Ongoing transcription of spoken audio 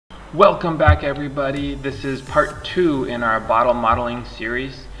Welcome back, everybody. This is part 2 in our bottle modeling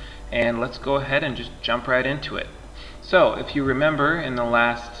series, and let's go ahead and just jump right into it. So if you remember, in the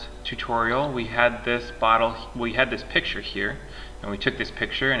last tutorial we had this picture here, and we took this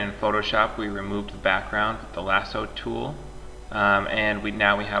picture and in Photoshop we removed the background with the lasso tool, and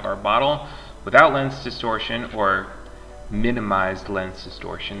now we have our bottle without lens distortion, or minimized lens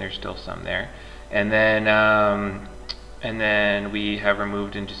distortion. There's still some there, and then we have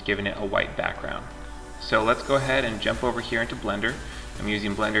removed and just given it a white background. So let's go ahead and jump over here into Blender. I'm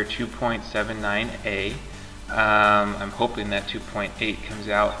using Blender 2.79a. I'm hoping that 2.8 comes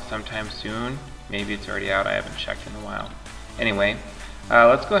out sometime soon. Maybe it's already out, I haven't checked in a while. Anyway,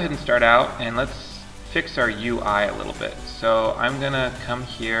 let's go ahead and start out and let's fix our UI a little bit. So I'm gonna come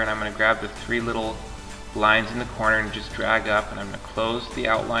here and I'm gonna grab the 3 little lines in the corner and just drag up, and I'm gonna close the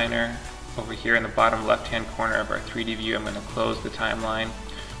outliner. Over here in the bottom left hand corner of our 3D view, I'm going to close the timeline.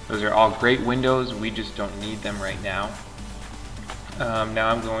 Those are all great windows, we just don't need them right now. Now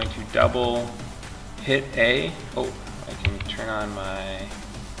I'm going to double hit A. Oh, I can turn on my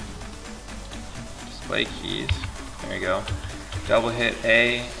display keys. There we go. Double hit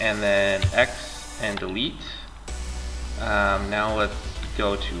A and then X and delete. Now let's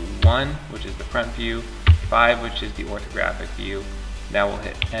go to 1, which is the front view, 5, which is the orthographic view. Now we'll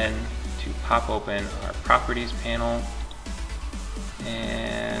hit N to pop open our properties panel,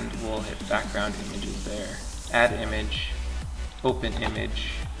 and we'll hit background images there. Add image, open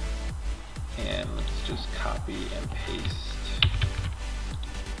image, and let's just copy and paste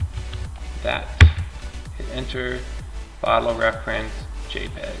that. Hit enter, bottle reference,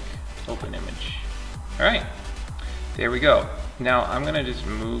 JPEG, open image. Alright, there we go. Now I'm going to just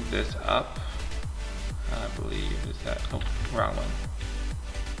move this up. I believe, is that, oh, wrong one.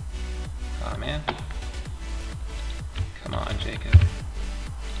 Oh man. Come on, Jacob.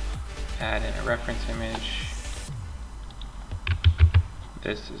 Add in a reference image.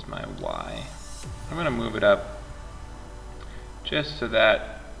 This is my Y. I'm going to move it up just so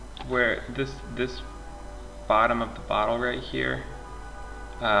that where this bottom of the bottle right here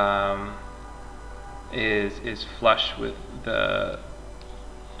is flush with the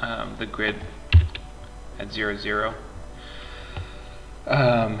grid at 0, 0.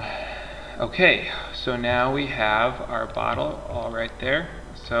 Okay, so now we have our bottle all right there.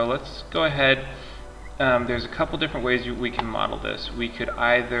 So let's go ahead. There's a couple different ways we can model this. We could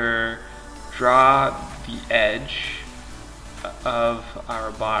either draw the edge of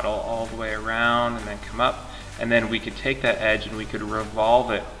our bottle all the way around and then come up, and then we could take that edge and we could revolve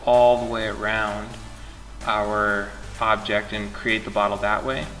it all the way around our object and create the bottle that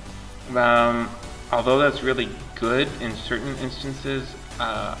way. Although that's really good in certain instances,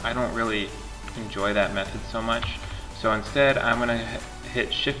 I don't really enjoy that method so much. So instead I'm going to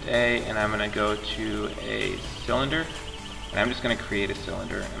hit Shift A and I'm going to go to a cylinder, and I'm just going to create a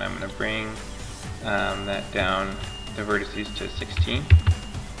cylinder, and I'm going to bring that down, the vertices, to 16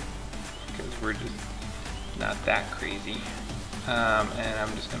 because we're just not that crazy. And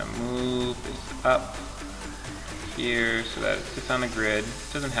I'm just going to move this up here so that it sits on the grid.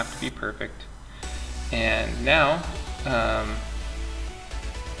 It doesn't have to be perfect. And now let's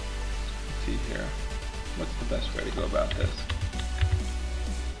see here, what's the best way to go about this?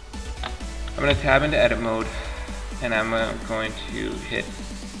 I'm going to tab into edit mode, and I'm going to hit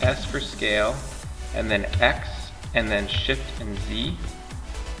S for scale, and then X, and then Shift and Z.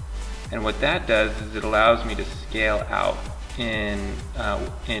 And what that does is it allows me to scale out in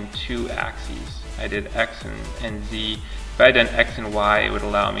 2 axes. I did X and Z. If I had done X and Y, it would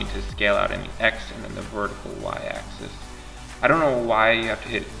allow me to scale out in the X and then the vertical Y axis. I don't know why you have to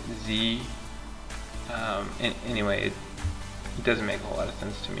hit Z. Anyway, it doesn't make a whole lot of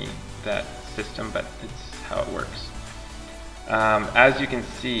sense to me, that system, but it's how it works. As you can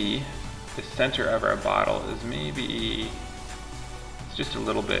see, the center of our bottle is it's just a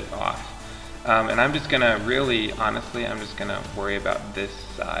little bit off. And I'm just gonna honestly, I'm just gonna worry about this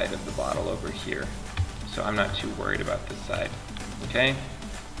side of the bottle over here. So I'm not too worried about this side. Okay?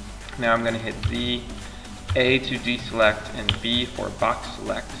 Now I'm gonna hit Z, A to deselect, and B for box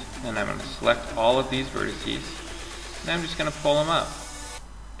select. And I'm gonna select all of these vertices, and I'm just gonna pull them up,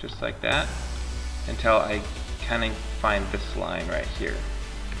 just like that, until I kind of find this line right here.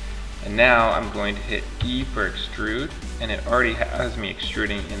 And now I'm going to hit E for extrude, and it already has me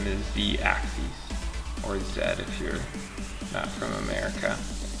extruding in the Z axis, or Z if you're not from America.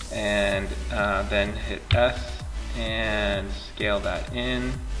 And then hit S and scale that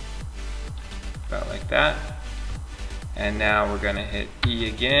in, about like that. And now we're going to hit E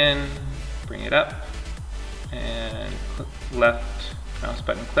again, bring it up, and click left mouse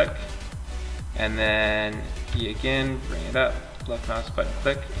button click, and then E again, bring it up, left mouse button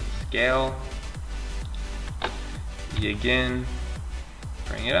click, and scale. E again,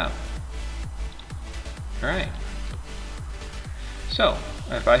 bring it up. Alright. So,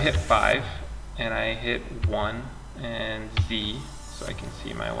 if I hit 5, and I hit 1 and Z, so I can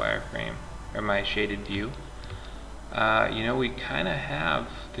see my wireframe, or my shaded view, you know, we kind of have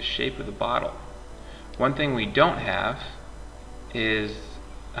the shape of the bottle. One thing we don't have is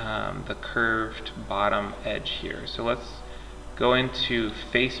the curved bottom edge here. So let's go into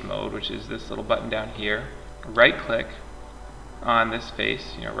face mode, which is this little button down here. Right click on this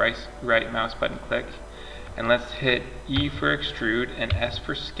face, you know, right mouse button click, and let's hit E for extrude and S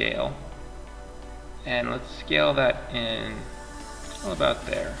for scale, and let's scale that in about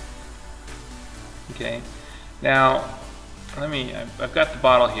there. Okay, now I've got the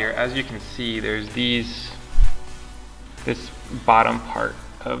bottle here. As you can see, there's this bottom part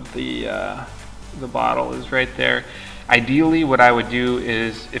of the bottle is right there. Ideally, what I would do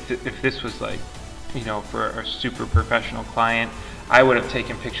is, if this was like, you know, for a super professional client, I would have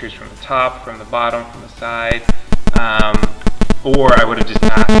taken pictures from the top, from the bottom, from the side, or I would have just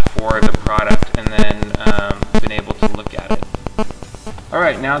asked for the product and then been able to look at it.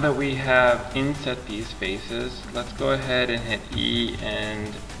 Alright, now that we have inset these faces, let's go ahead and hit E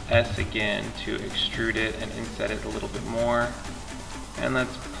and S again to extrude it and inset it a little bit more. And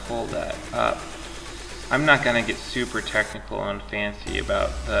let's pull that up. I'm not going to get super technical and fancy about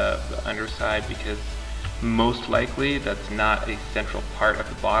the underside, because most likely that's not a central part of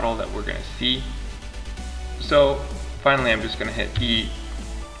the bottle that we're going to see. So finally I'm just going to hit E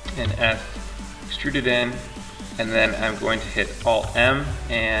and S, extrude it in, and then I'm going to hit Alt M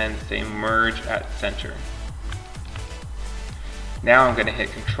and say merge at center. Now I'm going to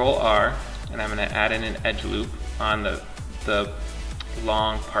hit Control R, and I'm going to add in an edge loop on the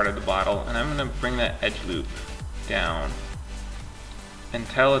long part of the bottle, and I'm going to bring that edge loop down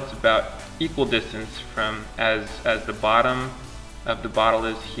until it's about equal distance from, as the bottom of the bottle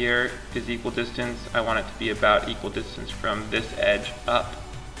is here is equal distance, I want it to be about equal distance from this edge up.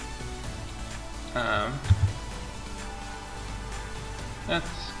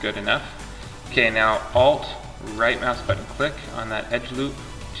 That's good enough. Okay, now Alt right mouse button click on that edge loop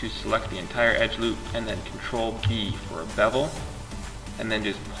to select the entire edge loop, and then Control B for a bevel, and then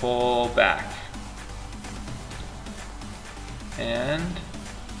just pull back. And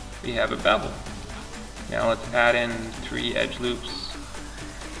we have a bevel. Now let's add in 3 edge loops,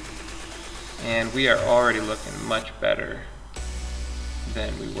 and we are already looking much better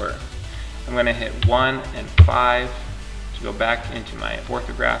than we were. I'm going to hit 1 and 5 to go back into my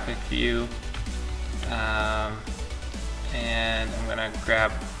orthographic view, and I'm going to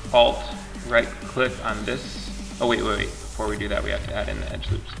grab Alt, right click on this. Oh wait, before we do that we have to add in the edge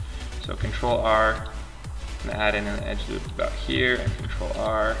loops. So Control R, I'm going to add in an edge loop about here, and Control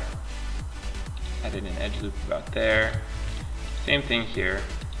R, add in an edge loop about there. Same thing here,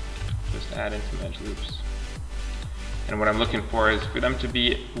 just add in some edge loops. And what I'm looking for is for them to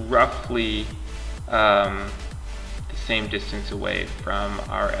be roughly the same distance away from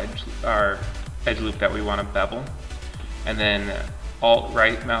our edge loop that we want to bevel. And then Alt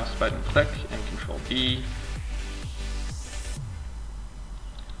right mouse button click and Control B,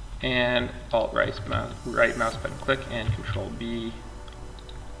 and Alt right mouse button click and Control B.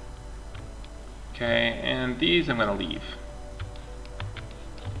 Okay, and these I'm going to leave.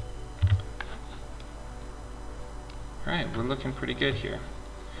 Alright, we're looking pretty good here.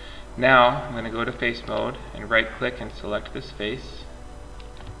 Now I'm going to go to face mode and right click and select this face,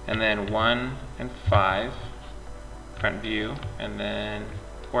 and then 1 and 5 front view, and then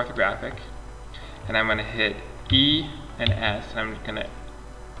orthographic, and I'm going to hit E and S, and I'm going to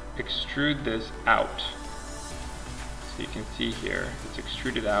extrude this out. So you can see here it's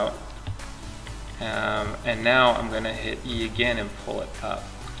extruded out, and now I'm going to hit E again and pull it up.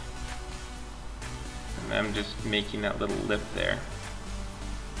 And I'm just making that little lip there.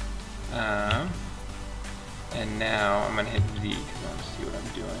 And now I'm going to hit Z because I want to see what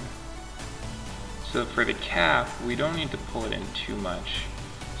I'm doing. So for the cap, we don't need to pull it in too much.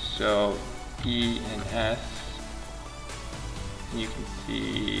 So E and S, and you can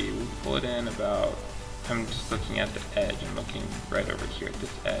see we pull it in about, I'm just looking at the edge, I'm looking right over here at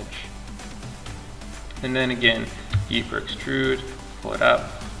this edge. And then again, E for extrude, pull it up,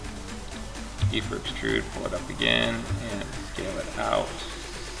 E for extrude, pull it up again, and scale it out.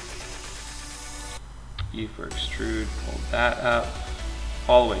 E for extrude, pull that up,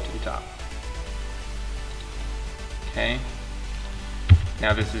 all the way to the top. Okay,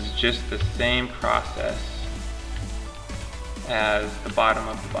 now this is just the same process as the bottom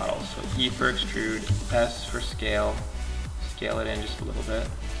of the bottle. So E for extrude, S for scale, scale it in just a little bit,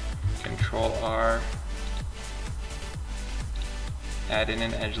 Control R, add in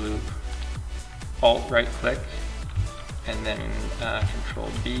an edge loop, Alt right click, and then Control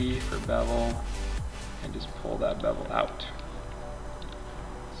B for bevel, and just pull that bevel out.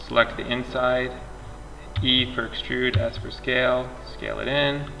 Select the inside, E for extrude, S for scale, scale it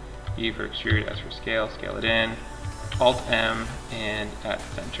in, E for extrude, S for scale, scale it in, Alt M, and at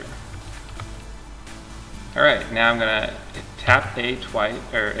center. Alright, now I'm gonna tap A twice,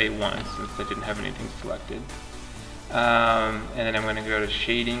 or A once, since I didn't have anything selected. And then I'm gonna go to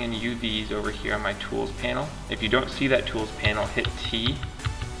shading and UVs over here on my tools panel. If you don't see that tools panel, hit T.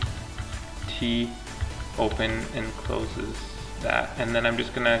 T open and closes that. And then I'm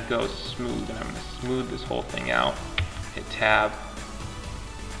just gonna go smooth, and I'm gonna smooth this whole thing out. Hit Tab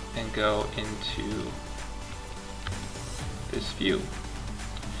and go into this view.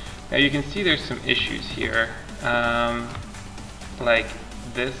 Now you can see there's some issues here. Like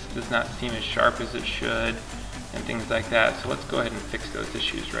this does not seem as sharp as it should, and things like that. So let's go ahead and fix those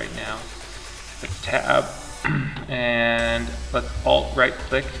issues right now. Let's tab and let's Alt right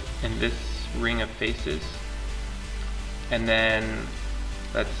click in this ring of faces, and then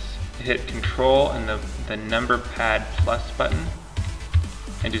let's hit Control and the number pad plus button,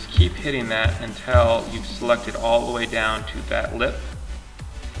 and just keep hitting that until you've selected all the way down to that lip,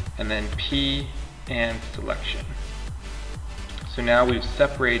 and then P and selection. So now we've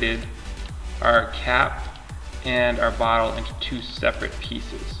separated our cap and our bottle into two separate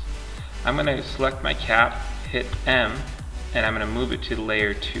pieces. I'm going to select my cap, hit M, and I'm going to move it to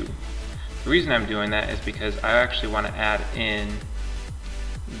layer 2. The reason I'm doing that is because I actually want to add in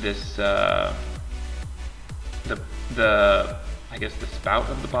this I guess the spout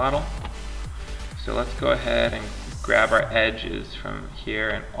of the bottle. So let's go ahead and grab our edges from here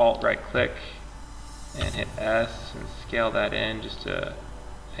and Alt right click and hit S and scale that in just a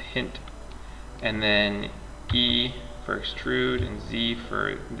hint, and then E for extrude and Z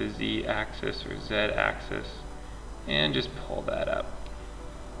for the Z axis or Z axis, and just pull that up.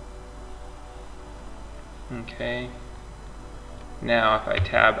 Okay. Now if I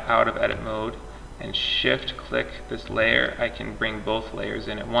tab out of edit mode and shift click this layer, I can bring both layers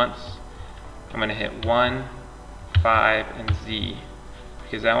in at once. I'm going to hit 1, 5, and Z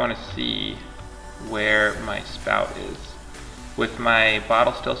because I want to see where my spout is. With my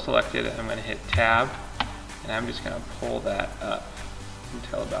bottle still selected, I'm going to hit tab, and I'm just going to pull that up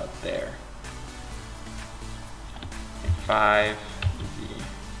until about there. 5, Z.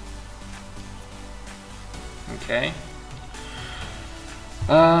 Okay.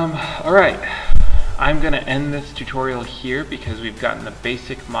 Alright, I'm going to end this tutorial here because we've gotten the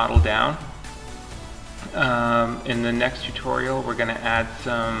basic model down. In the next tutorial, we're going to add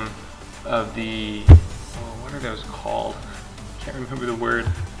some of the, what are those called? I can't remember the word.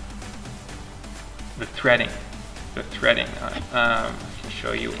 The threading. The threading. I can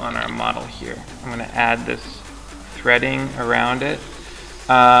show you on our model here. I'm going to add this threading around it.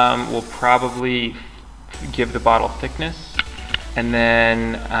 We'll probably give the bottle thickness, and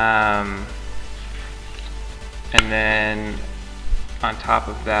then on top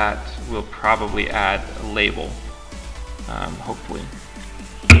of that, we'll probably add a label, hopefully.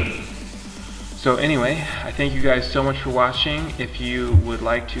 So anyway, I thank you guys so much for watching. If you would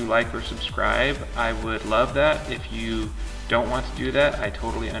like to like or subscribe, I would love that. If you don't want to do that, I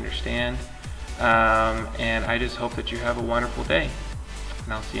totally understand. And I just hope that you have a wonderful day.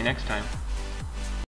 And I'll see you next time.